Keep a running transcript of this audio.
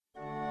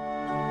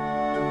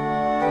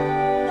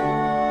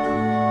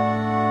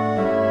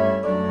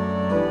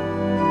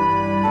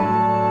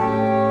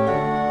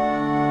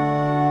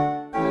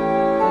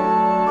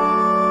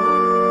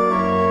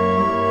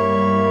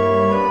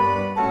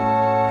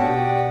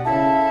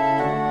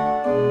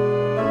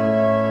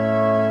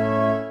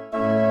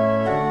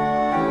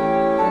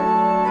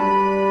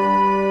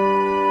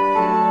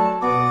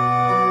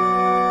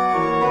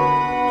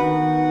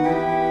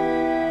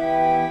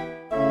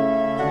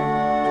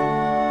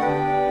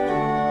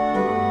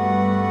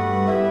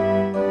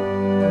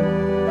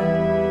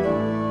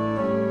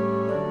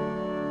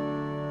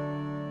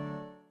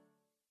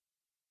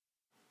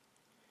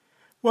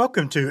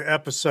Welcome to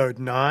Episode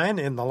 9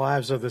 in the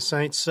Lives of the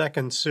Saints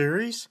second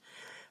series.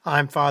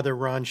 I'm Father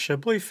Ron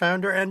Shibley,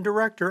 founder and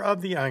director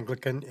of the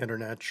Anglican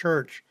Internet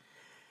Church.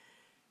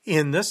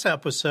 In this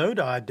episode,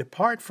 I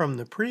depart from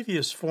the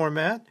previous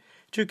format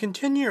to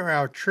continue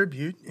our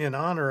tribute in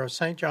honor of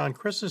St. John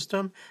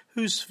Chrysostom,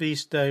 whose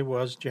feast day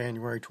was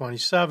January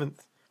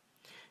 27th.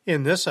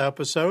 In this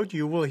episode,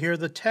 you will hear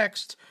the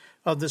text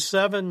of the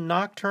 7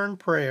 nocturne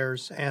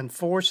prayers and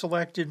 4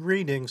 selected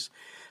readings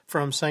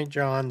from St.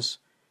 John's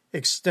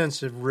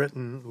extensive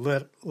written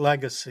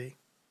legacy.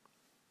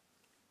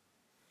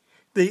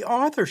 The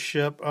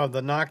authorship of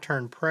the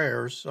nocturne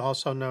prayers,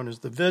 also known as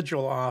the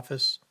Vigil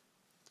Office,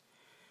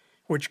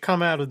 which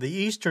come out of the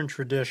Eastern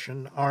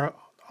tradition, are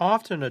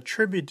often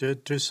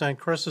attributed to St.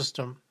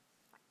 Chrysostom.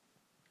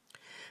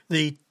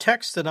 The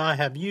text that I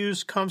have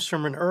used comes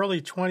from an early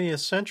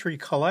 20th century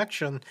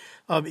collection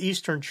of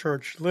Eastern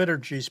Church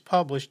liturgies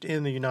published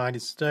in the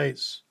United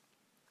States.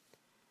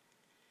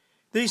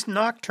 These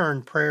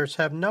nocturne prayers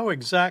have no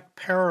exact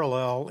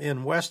parallel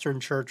in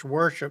Western Church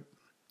worship.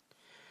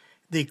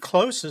 The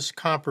closest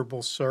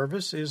comparable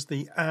service is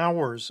the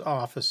hours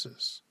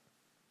offices.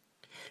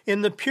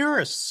 In the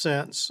purest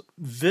sense,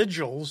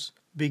 vigils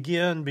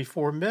begin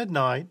before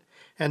midnight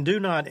and do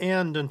not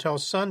end until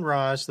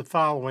sunrise the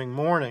following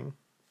morning.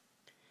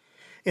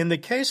 In the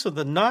case of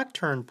the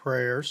nocturne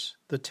prayers,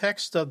 the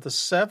text of the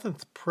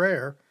 7th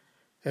prayer,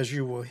 as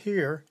you will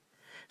hear,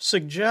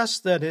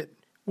 suggests that it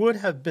would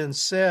have been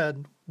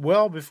said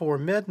well before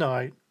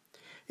midnight,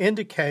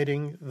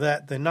 indicating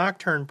that the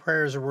nocturne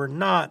prayers were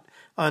not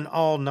an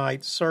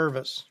all-night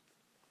service.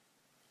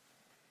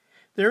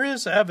 There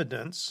is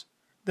evidence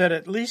that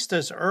at least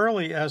as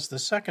early as the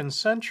 2nd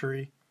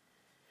century,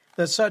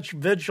 that such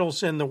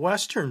vigils in the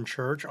Western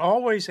Church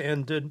always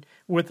ended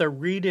with a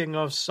reading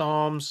of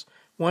Psalms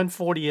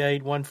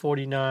 148,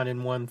 149,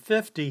 and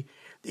 150,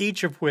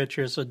 each of which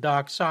is a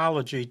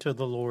doxology to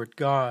the Lord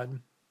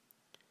God.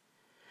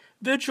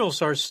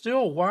 Vigils are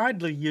still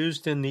widely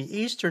used in the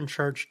Eastern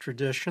Church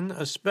tradition,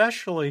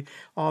 especially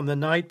on the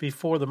night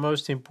before the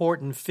most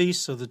important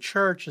feasts of the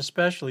Church,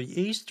 especially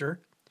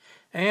Easter,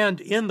 and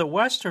in the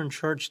Western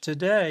Church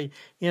today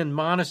in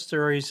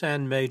monasteries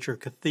and major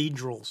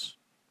cathedrals.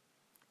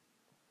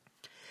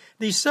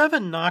 These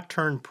 7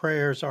 nocturne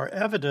prayers are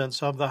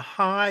evidence of the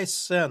high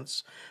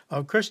sense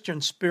of Christian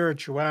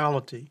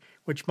spirituality,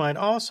 which might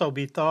also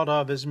be thought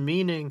of as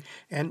meaning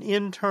an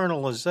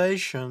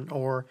internalization,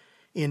 or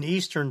in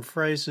Eastern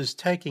phrases,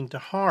 taking to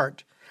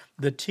heart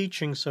the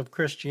teachings of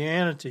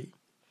Christianity.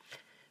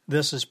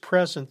 This is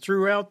present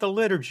throughout the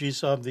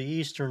liturgies of the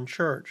Eastern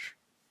Church.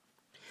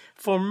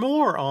 For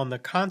more on the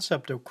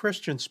concept of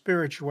Christian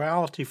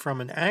spirituality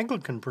from an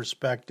Anglican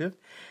perspective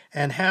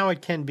and how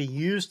it can be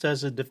used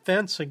as a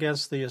defense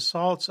against the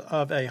assaults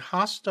of a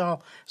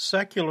hostile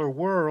secular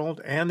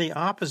world and the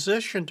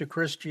opposition to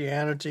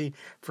Christianity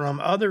from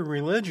other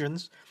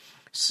religions,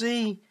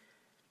 see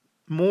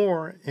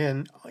more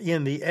in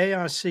the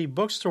AIC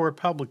bookstore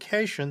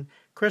publication,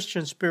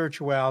 Christian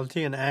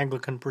Spirituality and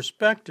Anglican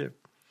Perspective.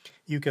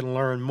 You can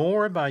learn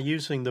more by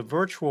using the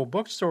virtual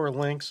bookstore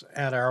links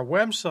at our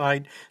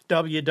website,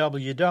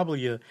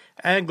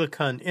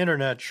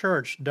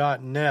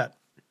 www.anglicaninternetchurch.net.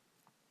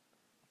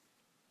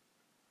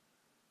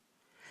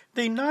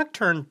 The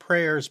nocturne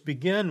prayers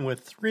begin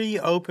with 3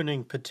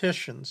 opening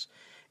petitions,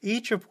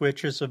 each of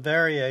which is a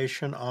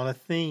variation on a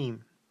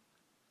theme.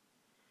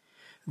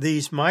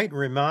 These might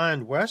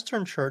remind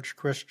Western Church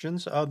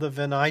Christians of the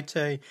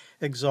Venite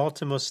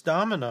Exultemus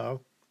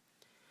Domino,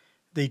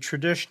 the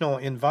traditional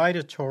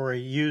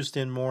invitatory used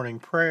in morning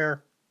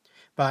prayer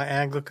by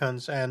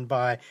Anglicans and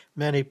by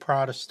many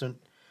Protestant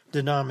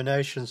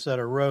denominations that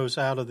arose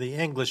out of the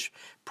English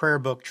prayer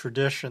book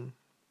tradition.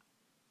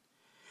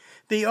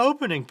 The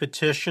opening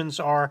petitions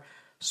are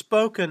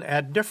spoken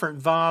at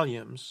different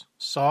volumes,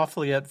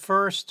 softly at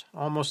first,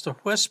 almost a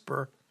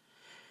whisper,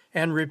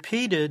 and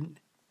repeated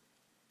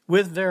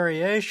with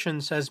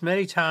variations as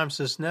many times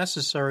as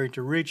necessary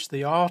to reach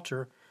the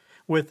altar,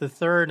 with the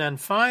 3rd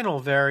and final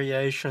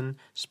variation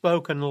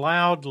spoken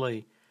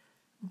loudly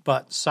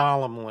but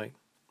solemnly.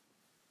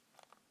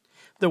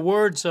 The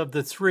words of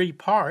the 3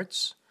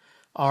 parts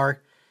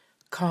are,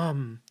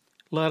 "Come,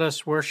 let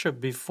us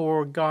worship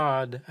before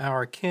God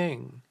our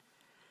King.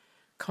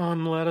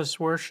 Come, let us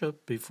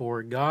worship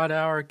before God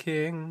our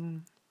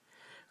King.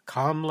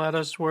 Come, let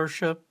us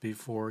worship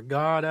before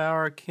God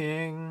our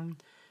King."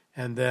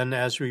 And then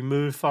as we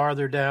move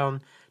farther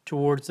down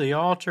towards the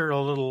altar,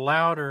 a little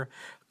louder,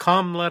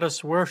 "Come, let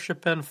us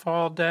worship and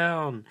fall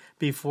down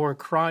before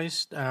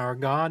Christ our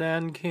God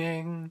and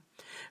King.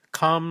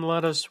 Come,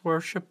 let us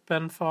worship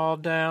and fall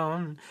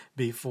down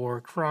before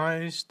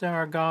Christ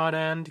our God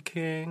and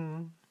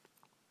King."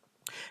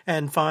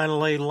 And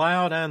finally,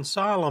 loud and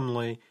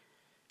solemnly,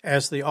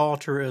 as the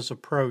altar is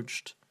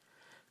approached,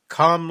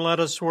 "Come, let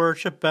us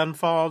worship and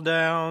fall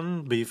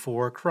down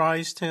before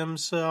Christ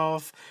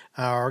himself,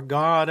 our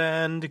God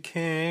and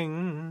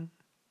King."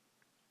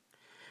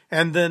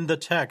 And then the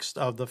text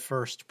of the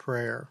first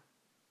prayer.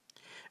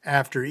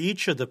 After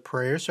each of the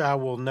prayers, I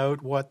will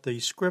note what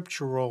the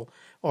scriptural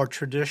or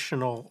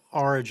traditional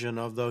origin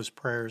of those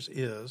prayers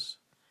is.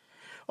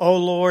 O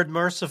Lord,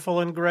 merciful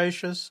and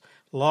gracious,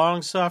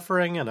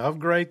 long-suffering and of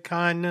great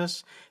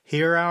kindness,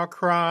 hear our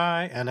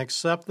cry and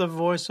accept the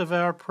voice of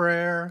our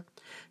prayer.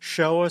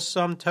 Show us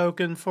some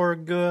token for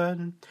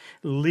good.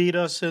 Lead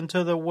us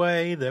into the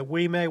way that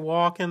we may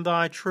walk in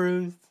thy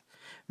truth.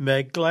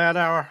 Make glad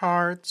our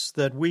hearts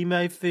that we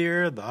may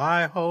fear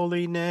thy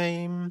holy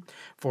name.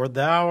 For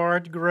thou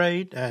art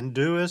great and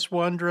doest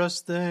wondrous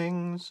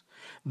things.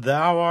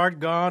 Thou art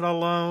God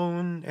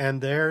alone,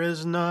 and there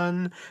is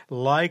none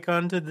like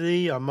unto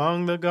thee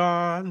among the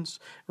gods,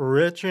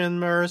 rich in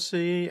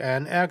mercy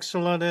and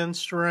excellent in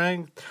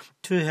strength,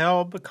 to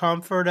help,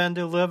 comfort, and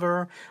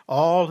deliver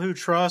all who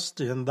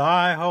trust in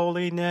thy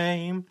holy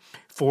name.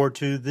 For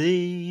to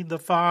thee, the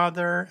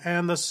Father,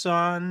 and the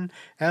Son,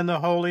 and the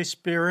Holy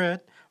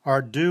Spirit,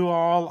 are due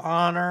all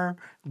honor,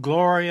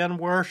 glory, and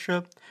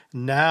worship,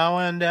 now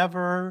and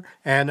ever,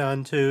 and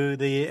unto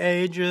the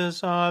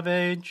ages of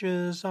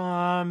ages.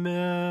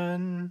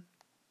 Amen.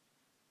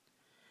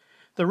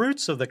 The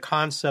roots of the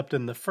concept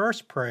in the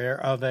first prayer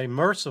of a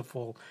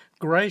merciful,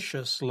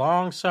 gracious,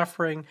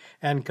 long-suffering,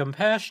 and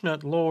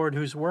compassionate Lord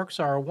whose works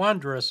are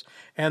wondrous,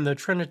 and the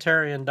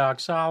Trinitarian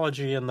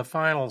doxology in the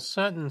final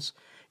sentence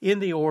in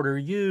the order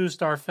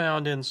used are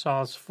found in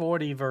Psalms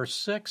 40, verse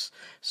 6,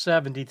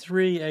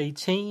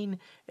 73:18,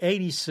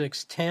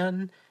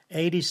 86:10,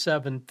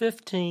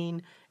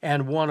 87:15,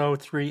 and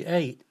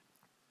 103:8.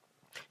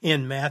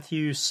 In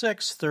Matthew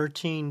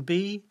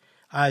 6:13b,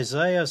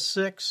 Isaiah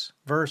 6,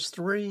 verse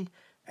 3,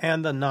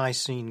 and the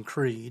Nicene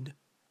Creed.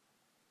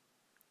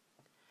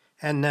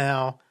 And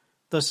now,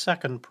 the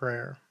second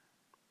prayer.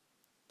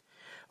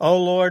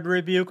 O Lord,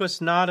 rebuke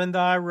us not in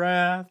thy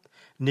wrath,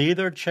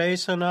 neither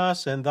chasten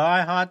us in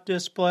thy hot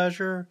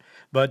displeasure,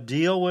 but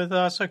deal with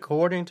us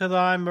according to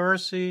thy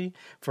mercy,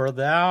 for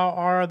thou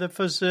art the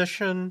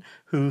physician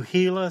who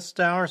healest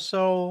our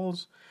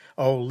souls.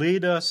 O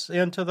lead us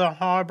into the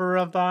harbor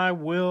of thy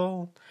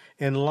will,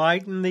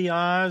 enlighten the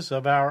eyes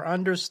of our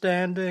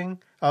understanding,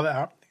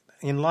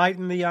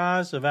 enlighten the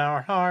eyes of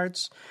our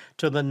hearts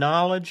to the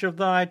knowledge of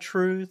thy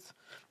truth.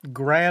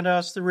 Grant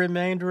us the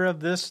remainder of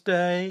this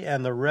day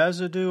and the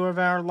residue of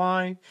our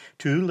life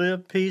to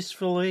live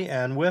peacefully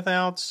and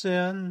without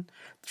sin,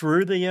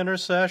 through the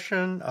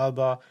intercession of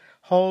the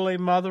Holy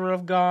Mother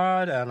of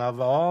God and of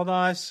all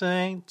thy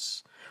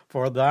saints.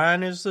 For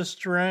thine is the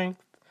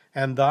strength,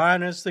 and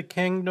thine is the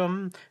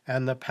kingdom,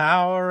 and the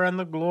power, and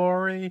the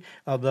glory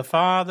of the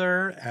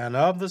Father, and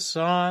of the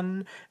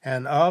Son,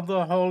 and of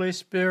the Holy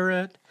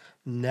Spirit,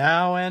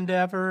 now and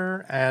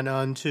ever, and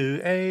unto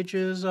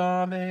ages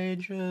of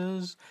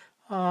ages.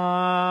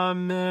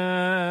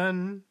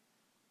 Amen.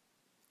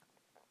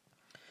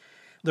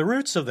 The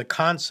roots of the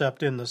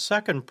concept in the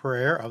second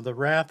prayer of the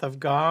wrath of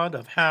God,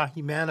 of how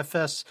he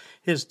manifests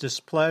his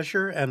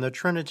displeasure, and the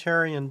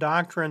Trinitarian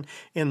doctrine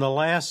in the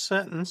last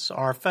sentence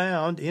are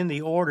found in the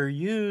order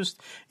used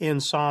in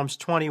Psalms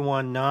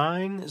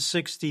 21:9,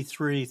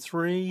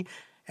 63:3,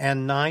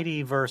 and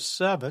 90 verse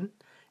 7,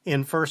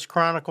 in 1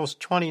 Chronicles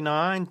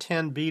 29,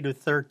 10b to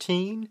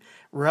 13,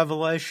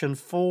 Revelation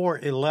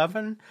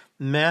 4:11,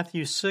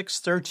 Matthew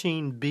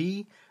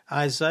 6:13b,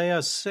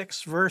 Isaiah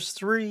 6, verse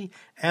 3,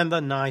 and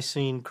the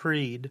Nicene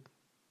Creed.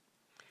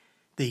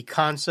 The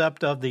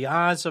concept of the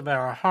eyes of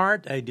our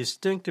heart, a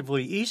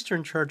distinctively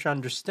Eastern Church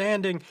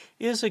understanding,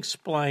 is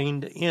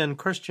explained in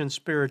Christian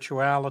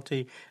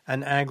spirituality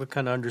and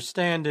Anglican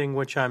understanding,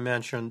 which I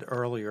mentioned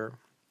earlier.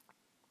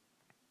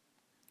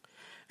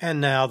 And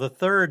now the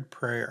third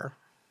prayer.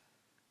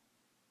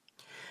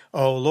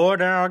 O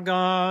Lord our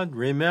God,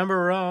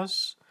 remember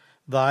us,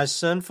 thy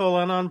sinful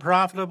and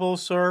unprofitable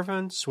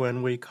servants,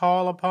 when we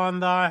call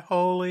upon thy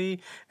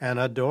holy and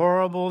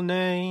adorable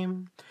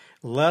name.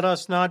 Let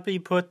us not be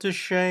put to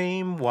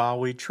shame while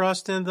we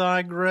trust in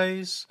thy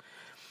grace,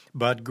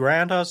 but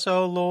grant us,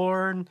 O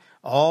Lord,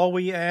 all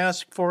we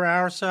ask for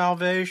our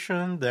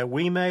salvation, that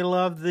we may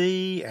love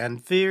thee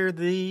and fear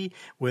thee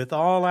with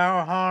all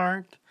our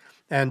heart,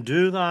 and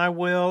do thy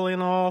will in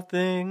all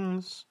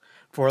things.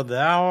 For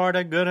thou art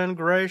a good and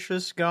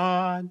gracious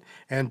God,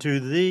 and to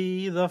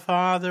thee, the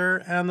Father,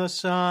 and the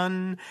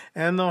Son,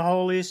 and the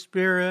Holy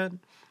Spirit,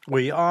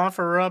 we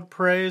offer up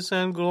praise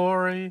and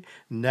glory,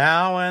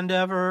 now and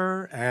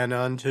ever, and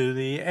unto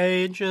the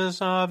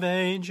ages of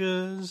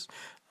ages.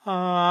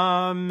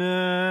 Amen.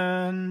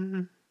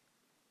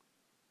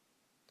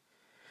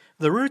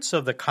 The roots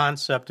of the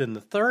concept in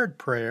the third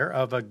prayer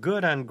of a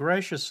good and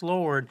gracious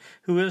Lord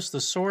who is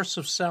the source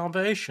of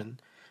salvation,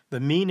 the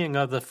meaning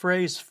of the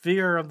phrase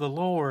fear of the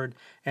Lord,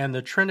 and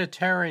the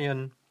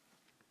Trinitarian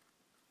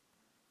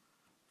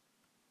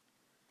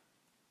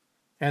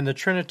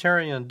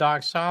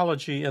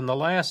doxology in the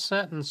last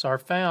sentence are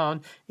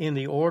found in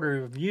the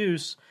order of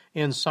use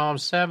in Psalm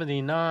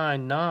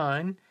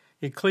 79:9,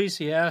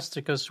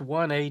 Ecclesiasticus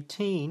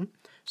 1:18,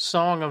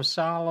 Song of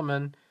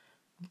Solomon,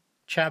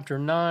 chapter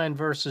 9,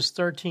 verses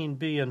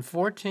 13b and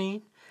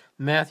 14,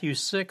 Matthew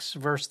 6,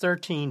 verse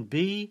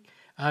 13b,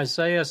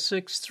 Isaiah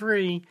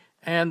 6:3,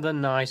 and the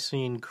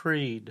Nicene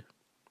Creed.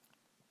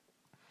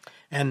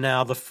 And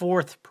now the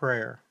fourth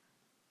prayer.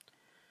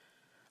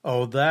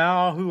 O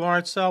thou who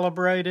art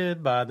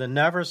celebrated by the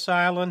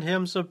never-silent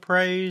hymns of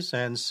praise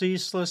and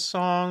ceaseless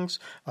songs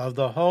of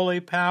the holy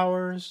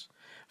powers,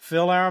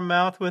 fill our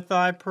mouth with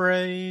thy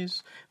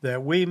praise,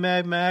 that we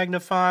may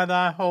magnify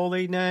thy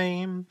holy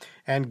name,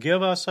 and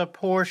give us a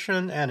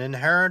portion and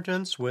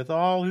inheritance with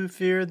all who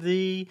fear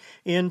thee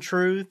in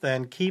truth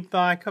and keep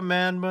thy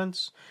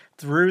commandments,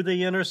 through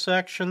the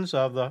intercession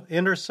of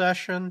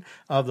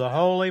the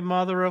Holy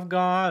Mother of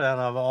God and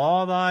of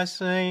all thy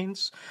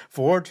saints.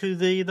 For to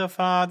thee the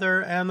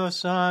Father and the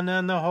Son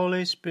and the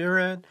Holy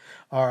Spirit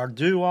are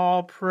due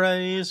all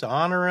praise,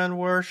 honor, and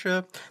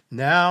worship,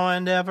 now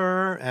and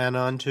ever, and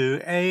unto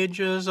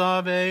ages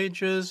of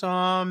ages.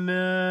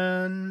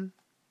 Amen.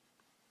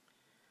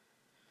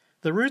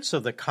 The roots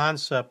of the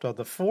concept of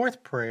the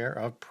fourth prayer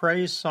of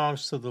praise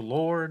songs to the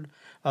Lord,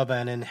 of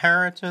an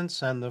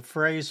inheritance, and the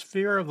phrase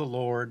fear of the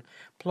Lord,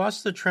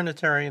 plus the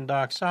Trinitarian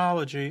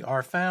doxology,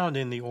 are found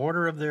in the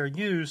order of their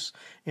use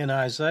in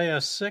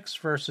Isaiah 6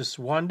 verses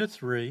 1 to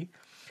 3,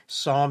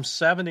 Psalm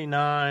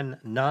 79,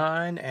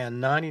 9 and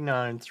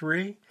 99,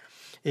 3,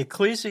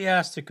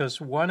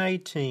 Ecclesiasticus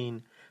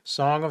 118,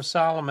 Song of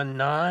Solomon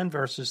 9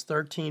 verses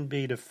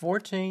 13b to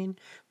 14,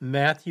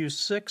 Matthew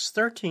 6,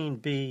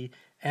 13b,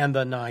 and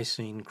the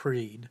Nicene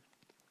Creed.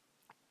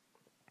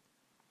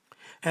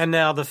 And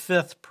now the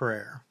fifth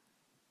prayer.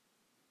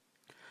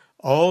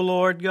 O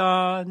Lord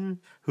God,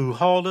 who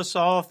holdest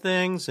all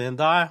things in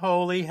thy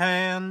holy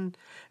hand,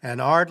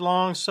 and art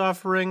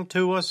long-suffering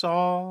to us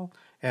all,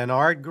 and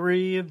art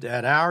grieved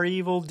at our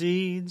evil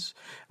deeds,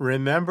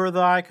 remember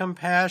thy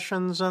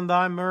compassions and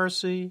thy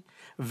mercy.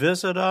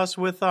 Visit us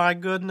with thy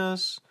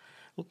goodness.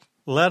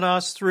 Let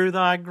us, through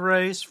thy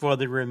grace, for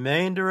the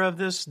remainder of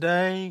this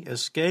day,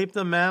 escape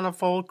the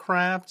manifold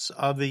crafts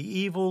of the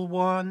evil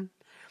one,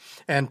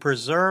 and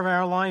preserve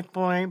our life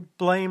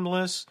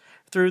blameless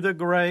through the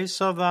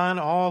grace of thine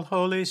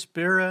all-holy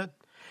Spirit,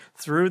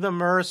 through the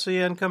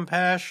mercy and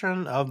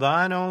compassion of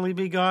thine only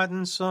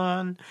begotten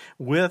Son,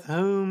 with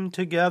whom,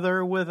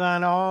 together with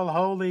thine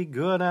all-holy,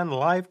 good, and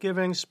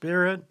life-giving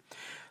Spirit,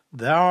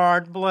 thou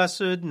art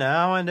blessed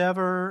now and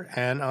ever,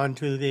 and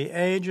unto the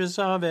ages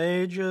of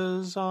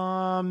ages.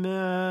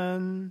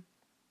 Amen.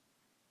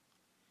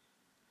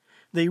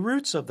 The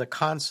roots of the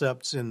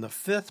concepts in the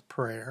fifth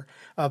prayer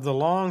of the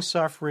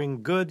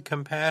long-suffering, good,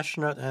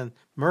 compassionate, and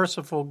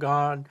merciful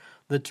God,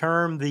 the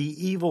term the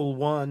evil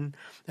one,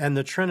 and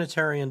the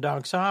Trinitarian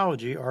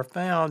doxology are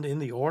found in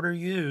the order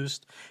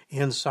used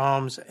in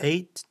Psalms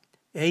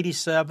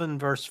 87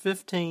 verse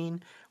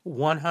 15,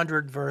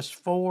 100 verse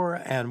 4,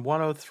 and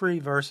 103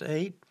 verse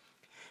 8,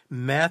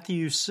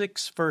 Matthew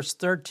 6 verse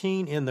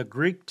 13 in the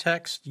Greek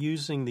text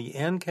using the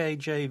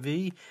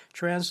NKJV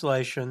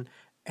translation,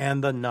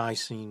 and the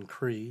Nicene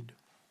Creed.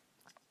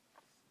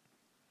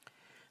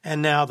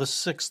 And now the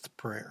sixth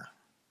prayer.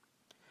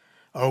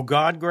 O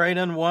God, great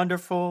and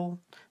wonderful,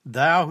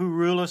 thou who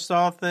rulest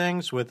all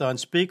things with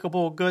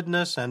unspeakable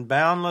goodness and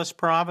boundless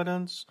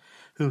providence,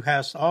 who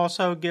hast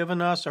also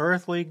given us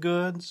earthly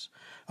goods,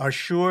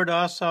 assured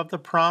us of the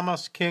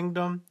promised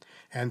kingdom,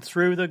 and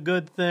through the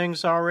good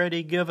things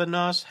already given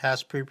us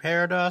hast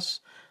prepared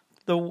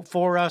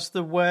for us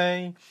the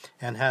way,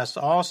 and hast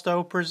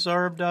also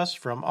preserved us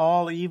from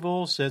all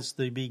evil since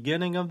the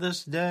beginning of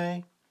this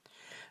day.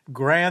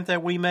 Grant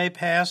that we may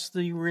pass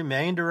the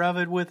remainder of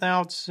it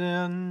without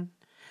sin,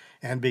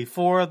 and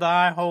before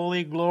thy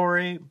holy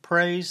glory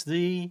praise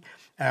thee,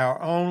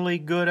 our only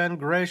good and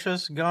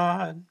gracious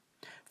God.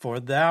 For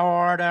thou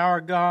art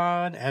our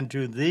God, and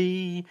to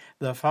thee,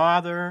 the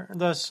Father,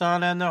 the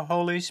Son, and the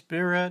Holy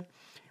Spirit,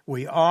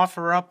 we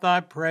offer up thy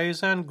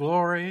praise and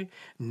glory,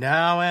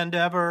 now and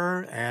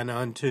ever, and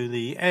unto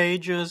the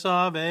ages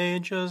of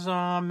ages.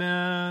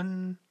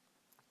 Amen.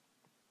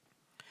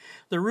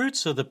 The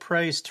roots of the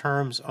praise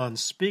terms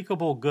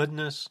unspeakable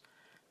goodness,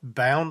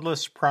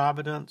 boundless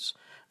providence,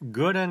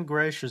 good and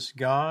gracious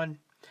God,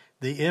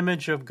 the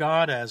image of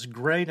God as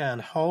great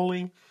and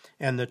holy,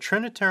 and the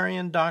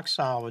Trinitarian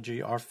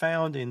doxology are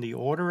found in the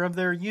order of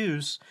their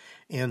use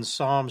in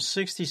Psalm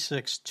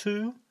 66,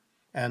 2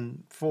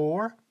 and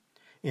 4,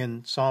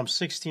 in Psalm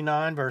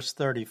 69, verse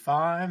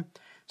 35,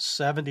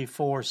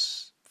 74,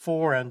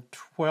 4 and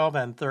 12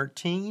 and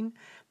 13,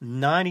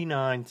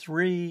 99,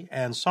 3,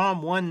 and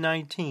Psalm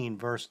 119,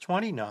 verse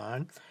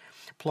 29,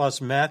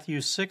 plus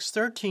Matthew 6,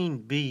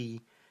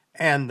 13b,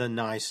 and the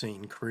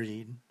Nicene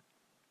Creed.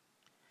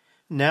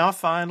 Now,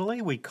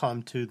 finally, we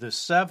come to the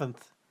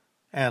seventh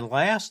and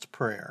last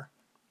prayer,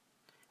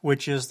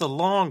 which is the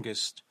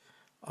longest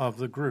of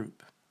the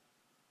group.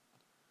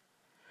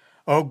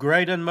 O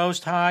great and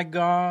most high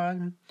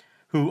God,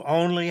 who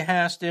only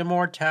hast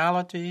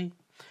immortality,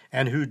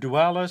 and who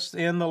dwellest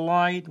in the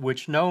light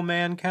which no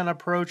man can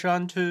approach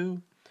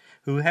unto,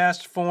 who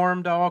hast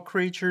formed all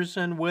creatures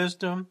in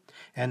wisdom,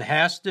 and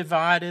hast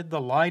divided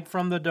the light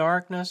from the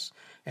darkness,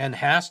 and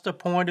hast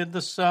appointed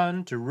the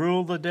sun to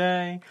rule the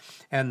day,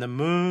 and the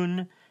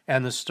moon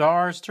and the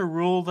stars to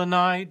rule the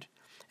night,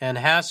 and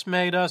hast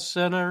made us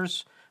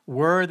sinners,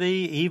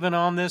 worthy even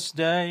on this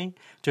day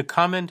to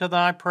come into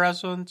thy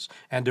presence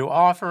and to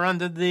offer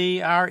unto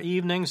thee our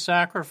evening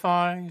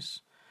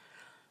sacrifice.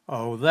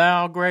 O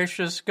thou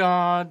gracious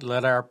God,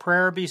 let our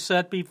prayer be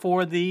set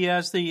before thee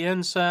as the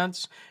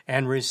incense,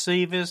 and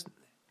receive it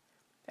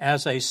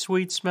as a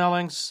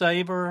sweet-smelling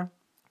savor.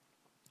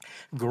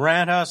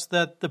 Grant us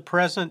that the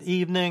present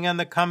evening and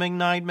the coming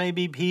night may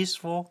be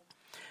peaceful.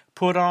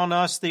 Put on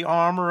us the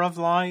armor of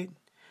light.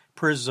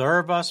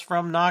 Preserve us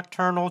from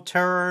nocturnal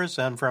terrors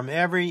and from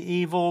every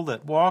evil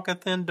that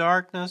walketh in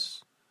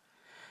darkness.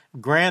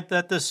 Grant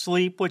that the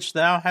sleep which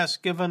thou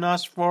hast given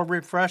us for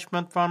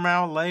refreshment from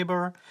our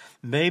labor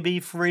may be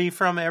free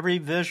from every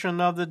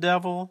vision of the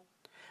devil.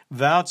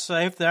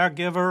 Vouchsafe, thou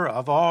giver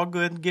of all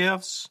good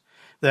gifts,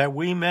 that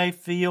we may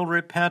feel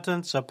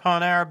repentance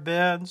upon our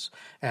beds,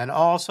 and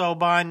also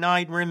by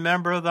night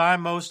remember thy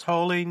most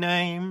holy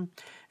name,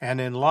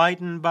 and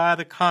enlightened by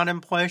the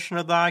contemplation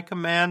of thy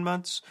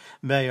commandments,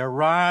 may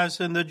arise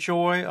in the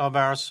joy of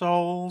our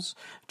souls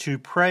to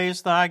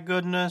praise thy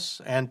goodness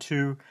and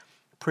to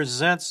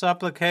present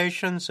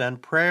supplications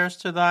and prayers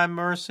to thy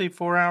mercy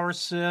for our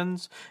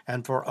sins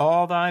and for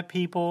all thy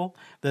people,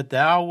 that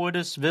thou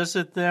wouldest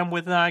visit them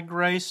with thy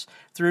grace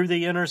through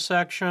the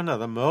intercession of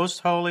the most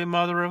holy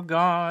Mother of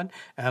God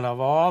and of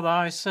all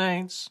thy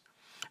saints.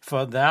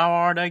 For thou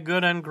art a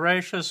good and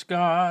gracious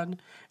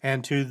God,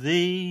 and to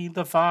thee,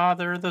 the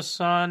Father, the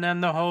Son,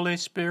 and the Holy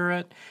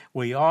Spirit,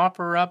 we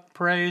offer up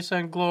praise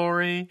and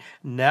glory,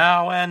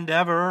 now and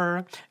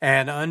ever,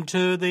 and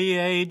unto the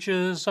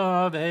ages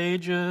of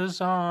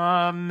ages.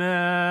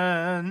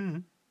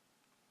 Amen.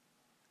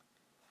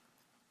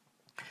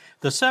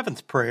 The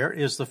seventh prayer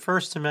is the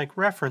first to make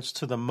reference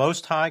to the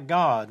Most High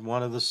God,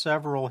 one of the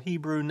several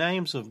Hebrew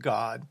names of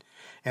God,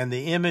 and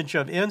the image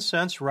of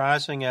incense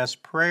rising as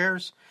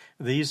prayers.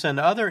 These and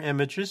other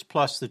images,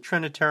 plus the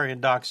Trinitarian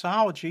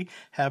doxology,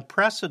 have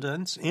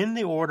precedence in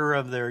the order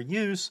of their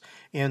use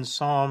in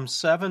Psalm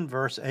 7,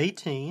 verse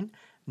 18,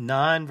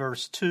 9,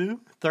 verse 2,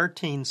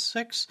 13,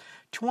 6,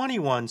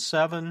 21,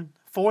 7,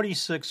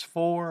 46,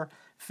 4,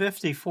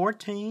 50,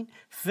 14,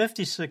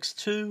 56,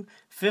 2,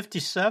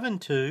 57,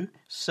 2,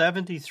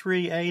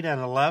 73, 8,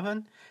 and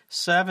 11,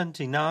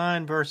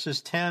 79,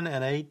 verses 10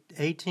 and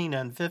 18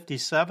 and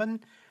 57,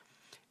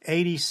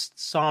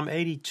 Psalm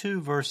 82,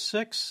 verse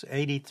 6,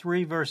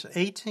 83, verse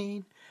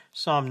 18,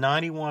 Psalm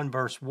 91,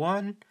 verse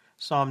 1,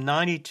 Psalm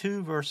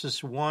 92,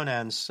 verses 1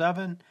 and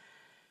 7,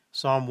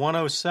 Psalm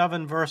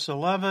 107, verse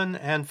 11,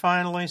 and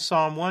finally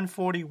Psalm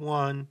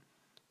 141,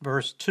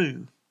 verse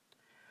 2.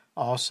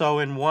 Also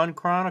in 1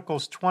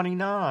 Chronicles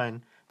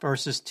 29,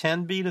 verses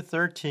 10b to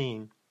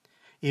 13,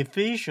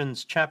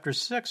 Ephesians chapter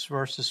 6,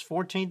 verses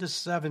 14 to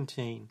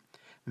 17,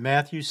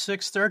 Matthew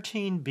 6,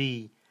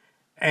 13b,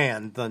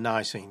 and the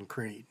Nicene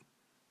Creed.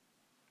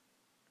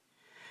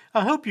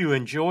 I hope you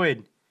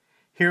enjoyed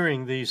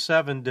hearing these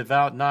 7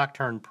 devout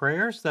nocturne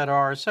prayers that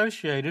are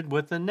associated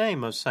with the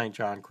name of St.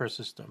 John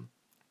Chrysostom.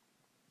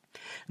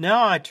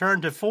 Now I turn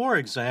to 4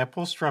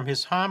 examples from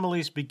his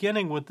homilies,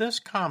 beginning with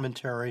this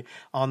commentary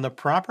on the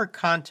proper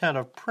content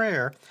of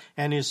prayer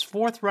and his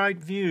forthright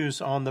views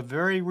on the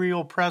very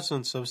real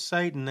presence of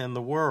Satan in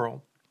the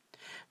world.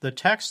 The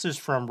text is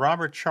from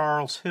Robert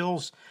Charles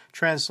Hill's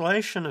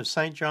translation of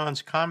St.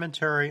 John's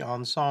commentary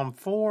on Psalm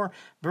 4,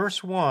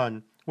 verse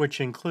 1, which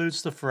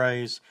includes the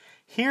phrase,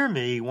 "Hear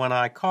me when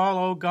I call,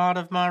 O God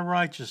of my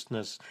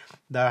righteousness.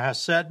 Thou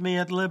hast set me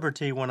at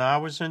liberty when I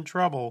was in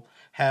trouble.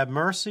 Have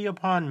mercy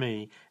upon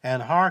me,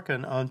 and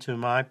hearken unto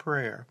my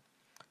prayer."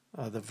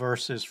 The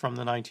verse is from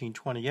the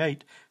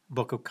 1928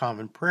 Book of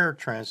Common Prayer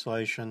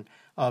translation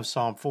of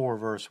Psalm 4,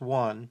 verse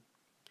 1.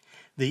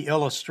 The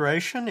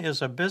illustration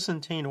is a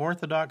Byzantine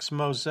Orthodox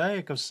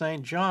mosaic of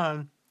St.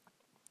 John,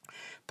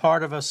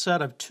 part of a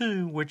set of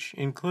 2 which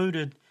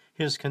included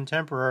his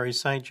contemporary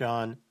St.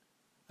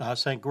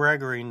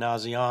 Gregory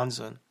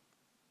Nazianzen.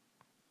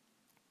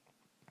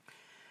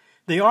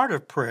 The art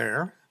of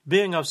prayer,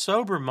 being of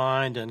sober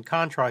mind and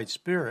contrite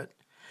spirit,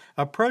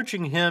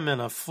 approaching him in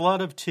a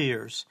flood of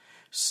tears,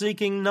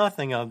 seeking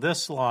nothing of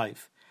this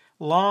life,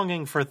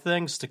 longing for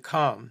things to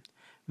come,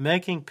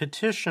 making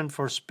petition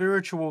for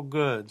spiritual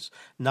goods,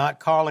 not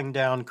calling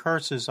down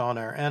curses on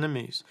our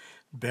enemies,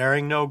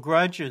 bearing no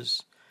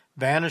grudges,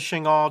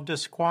 banishing all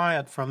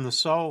disquiet from the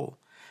soul,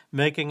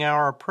 making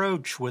our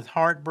approach with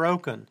heart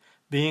broken,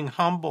 being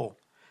humble,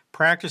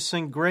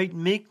 practicing great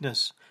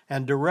meekness,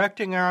 and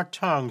directing our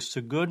tongues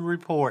to good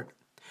report,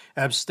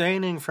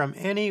 abstaining from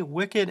any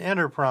wicked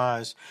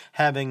enterprise,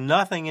 having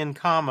nothing in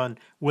common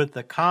with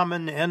the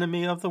common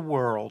enemy of the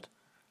world,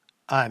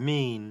 I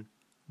mean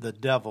the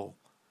devil,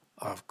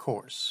 of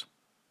course.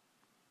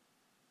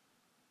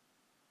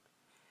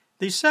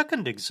 The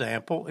second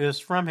example is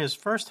from his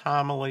first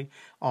homily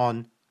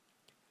on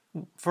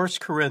 1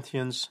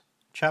 Corinthians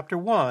chapter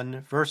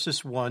 1,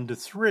 verses 1 to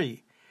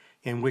 3,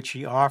 in which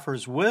he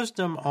offers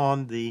wisdom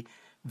on the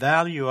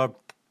value of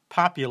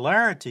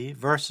popularity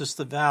versus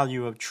the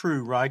value of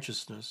true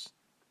righteousness.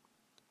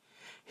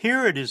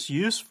 Here it is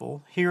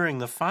useful, hearing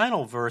the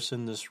final verse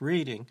in this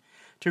reading,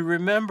 to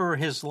remember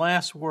his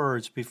last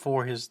words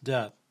before his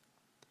death.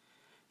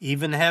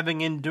 Even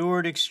having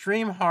endured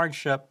extreme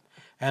hardship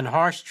and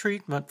harsh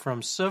treatment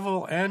from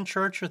civil and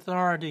church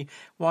authority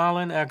while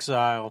in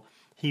exile,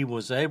 he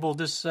was able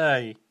to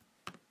say,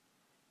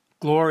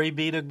 "Glory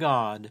be to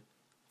God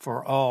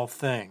for all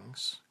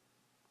things."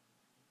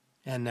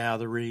 And now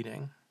the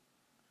reading.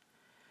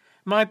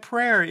 My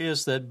prayer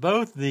is that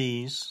both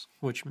these,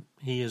 which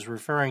he is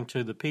referring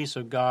to the peace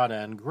of God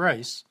and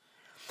grace,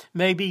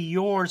 may be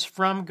yours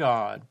from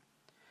God,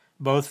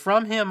 both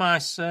from him, I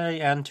say,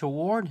 and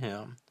toward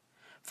him,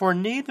 for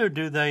neither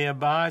do they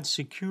abide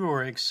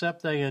secure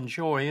except they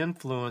enjoy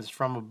influence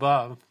from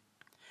above,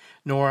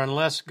 nor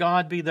unless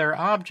God be their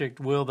object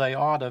will they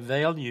aught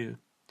avail you.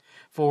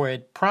 For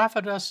it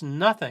profit us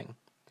nothing,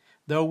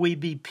 though we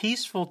be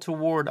peaceful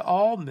toward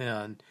all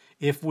men,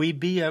 if we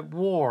be at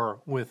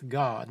war with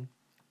God.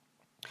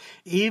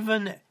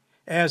 Even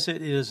as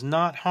it is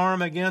not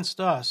harm against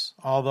us,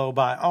 although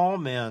by all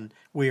men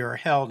we are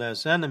held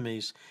as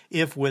enemies,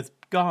 if with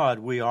God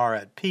we are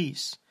at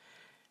peace.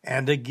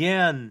 And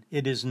again,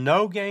 it is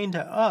no gain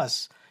to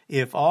us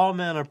if all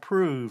men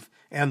approve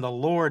and the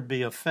Lord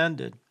be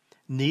offended.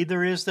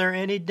 Neither is there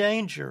any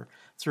danger,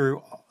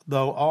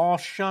 though all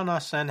shun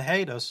us and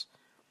hate us,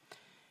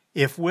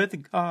 if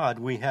with God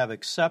we have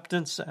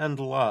acceptance and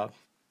love.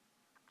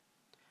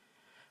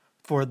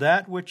 For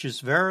that which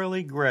is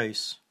verily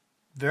grace,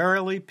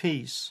 verily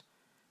peace,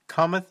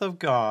 cometh of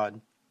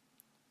God,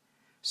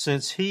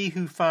 since he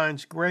who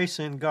finds grace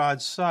in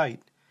God's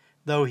sight,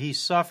 though he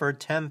suffer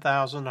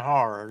 10,000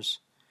 horrors,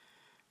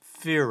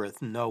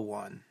 feareth no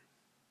one.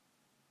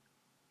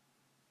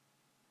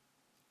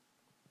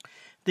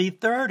 The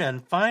third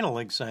and final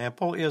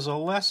example is a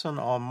lesson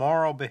on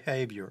moral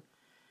behavior,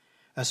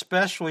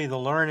 especially the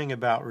learning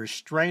about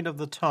restraint of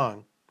the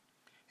tongue.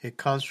 It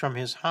comes from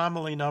his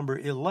homily number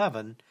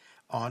 11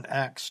 on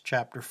Acts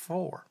chapter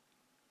 4.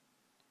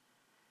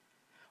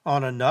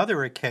 On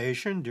another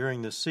occasion,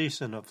 during the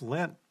season of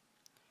Lent,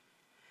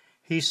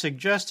 he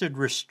suggested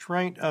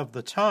restraint of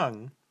the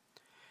tongue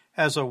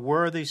as a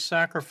worthy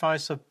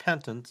sacrifice of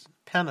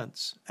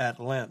penance at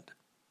Lent.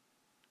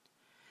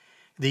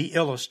 The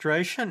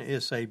illustration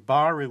is a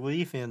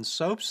bas-relief in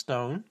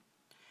soapstone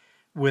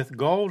with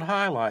gold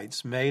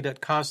highlights made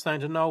at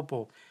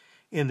Constantinople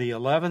in the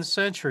 11th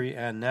century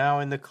and now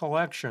in the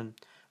collection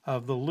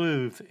of the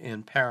Louvre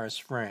in Paris,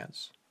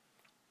 France.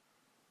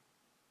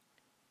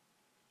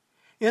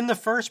 In the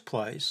first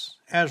place,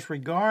 as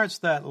regards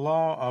that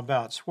law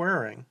about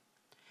swearing,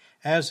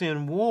 as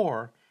in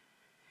war,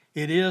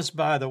 it is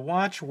by the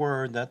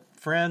watchword that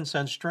friends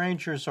and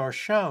strangers are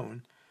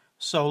shown,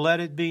 so let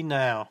it be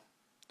now.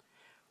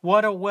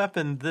 What a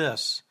weapon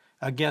this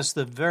against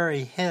the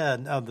very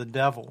head of the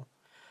devil!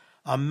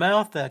 A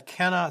mouth that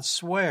cannot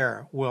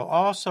swear will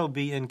also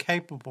be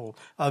incapable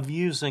of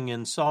using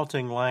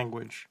insulting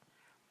language.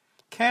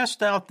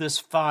 Cast out this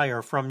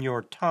fire from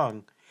your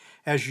tongue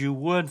as you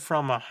would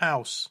from a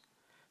house.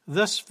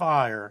 This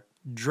fire,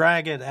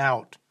 drag it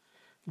out.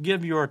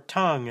 Give your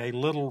tongue a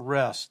little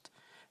rest.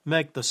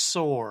 Make the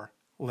sore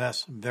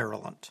less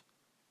virulent.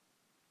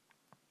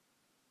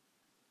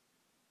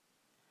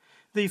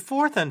 The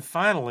fourth and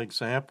final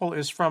example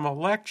is from a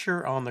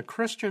lecture on the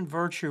Christian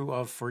virtue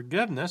of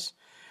forgiveness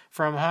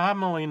from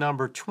homily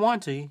number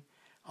 20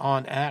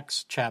 on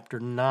Acts chapter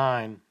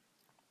 9.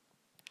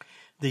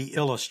 The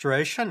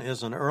illustration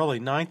is an early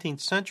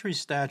 19th century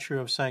statue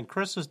of St.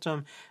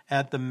 Chrysostom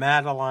at the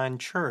Madeleine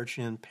Church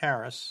in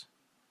Paris.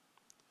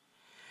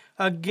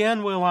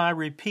 Again will I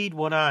repeat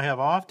what I have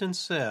often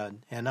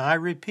said, and I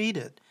repeat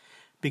it,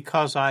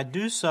 because I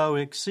do so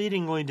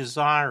exceedingly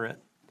desire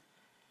it.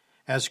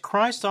 As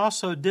Christ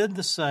also did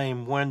the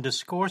same when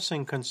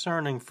discoursing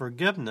concerning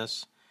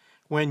forgiveness,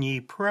 when ye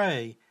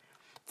pray,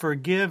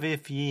 forgive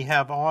if ye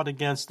have aught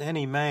against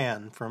any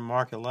man, from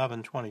Mark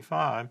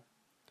 11:25.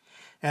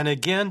 And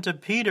again to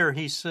Peter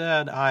he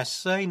said, I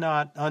say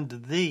not unto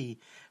thee,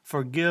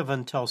 forgive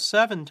until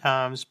 7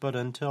 times, but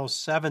until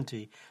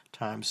 70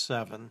 times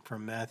 7,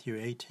 from Matthew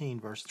 18,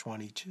 verse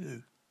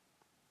 22.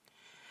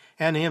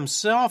 And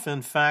himself,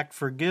 in fact,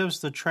 forgives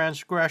the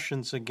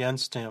transgressions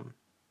against him.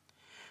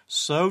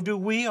 So do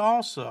we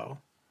also,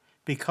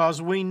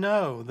 because we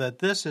know that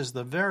this is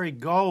the very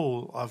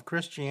goal of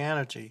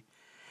Christianity,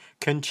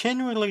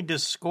 continually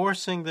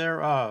discoursing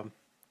thereof.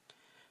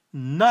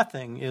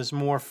 Nothing is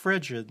more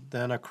frigid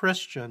than a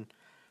Christian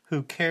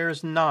who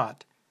cares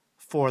not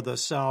for the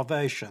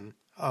salvation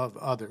of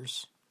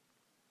others.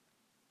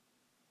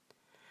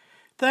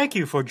 Thank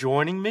you for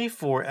joining me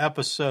for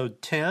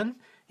episode 10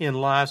 in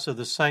Lives of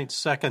the Saints'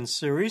 second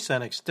series,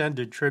 an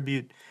extended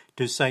tribute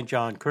to St.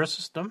 John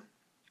Chrysostom.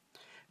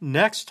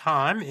 Next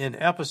time, in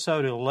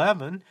episode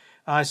 11,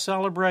 I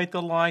celebrate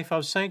the life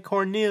of St.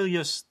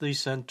 Cornelius the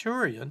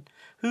Centurion,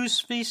 whose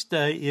feast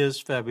day is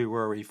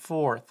February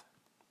 4th.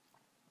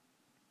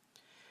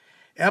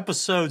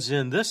 Episodes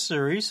in this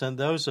series and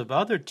those of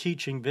other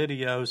teaching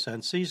videos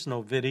and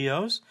seasonal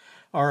videos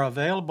are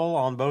available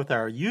on both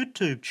our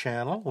YouTube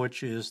channel,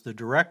 which is the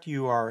direct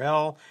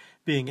URL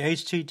being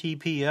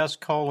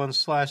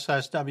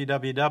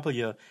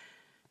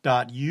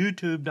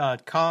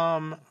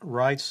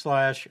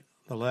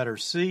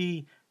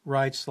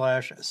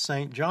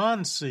https://www.youtube.com/C/St.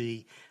 John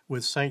C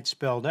with Saint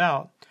spelled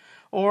out,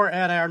 or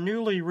at our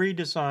newly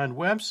redesigned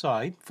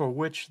website, for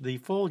which the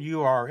full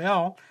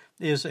URL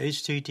is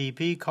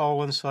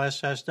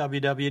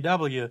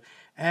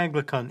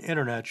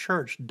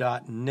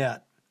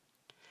http://www.anglicaninternetchurch.net.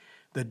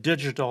 The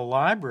digital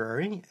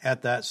library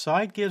at that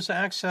site gives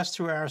access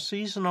to our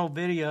seasonal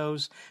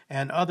videos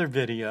and other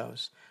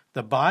videos.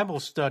 The Bible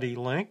study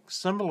link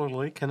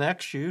similarly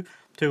connects you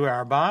to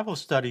our Bible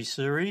study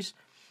series,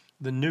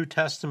 the New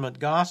Testament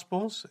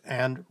Gospels,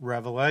 and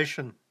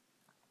Revelation.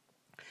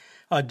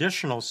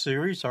 Additional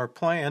series are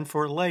planned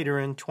for later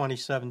in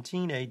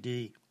 2017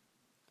 AD.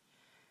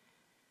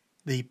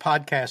 The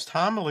podcast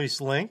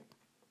homilies link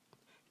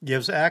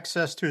gives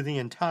access to the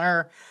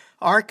entire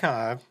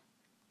archive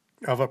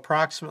of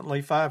approximately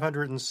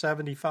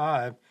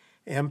 575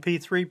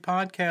 MP3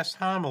 podcast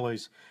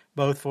homilies,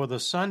 both for the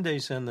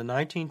Sundays in the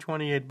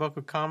 1928 Book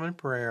of Common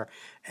Prayer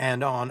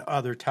and on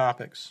other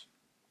topics.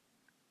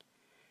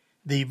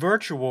 The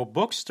virtual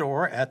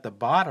bookstore at the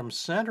bottom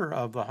center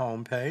of the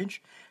homepage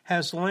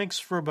has links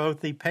for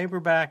both the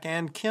paperback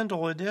and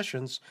Kindle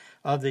editions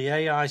of the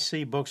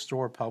AIC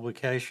bookstore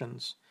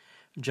publications.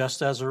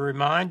 Just as a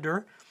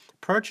reminder,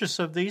 purchase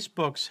of these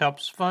books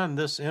helps fund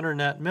this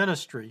internet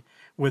ministry,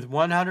 with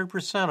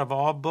 100% of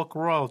all book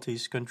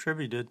royalties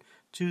contributed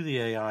to the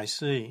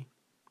AIC.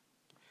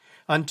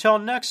 Until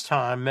next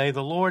time, may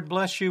the Lord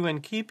bless you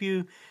and keep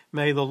you.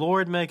 May the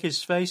Lord make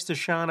his face to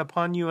shine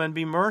upon you and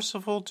be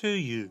merciful to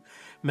you.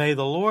 May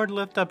the Lord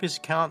lift up his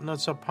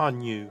countenance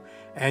upon you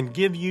and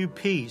give you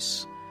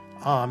peace.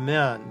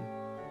 Amen.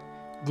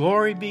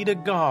 Glory be to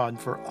God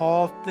for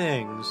all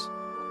things.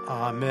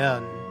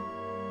 Amen.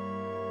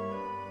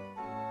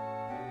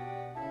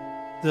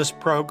 This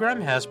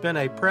program has been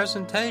a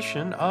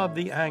presentation of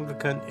the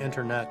Anglican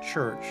Internet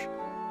Church.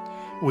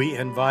 We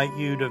invite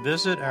you to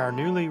visit our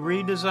newly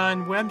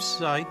redesigned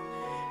website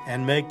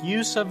and make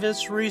use of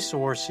its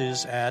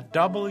resources at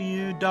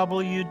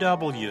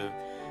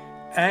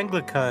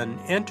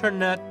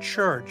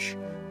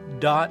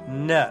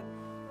www.anglicaninternetchurch.net.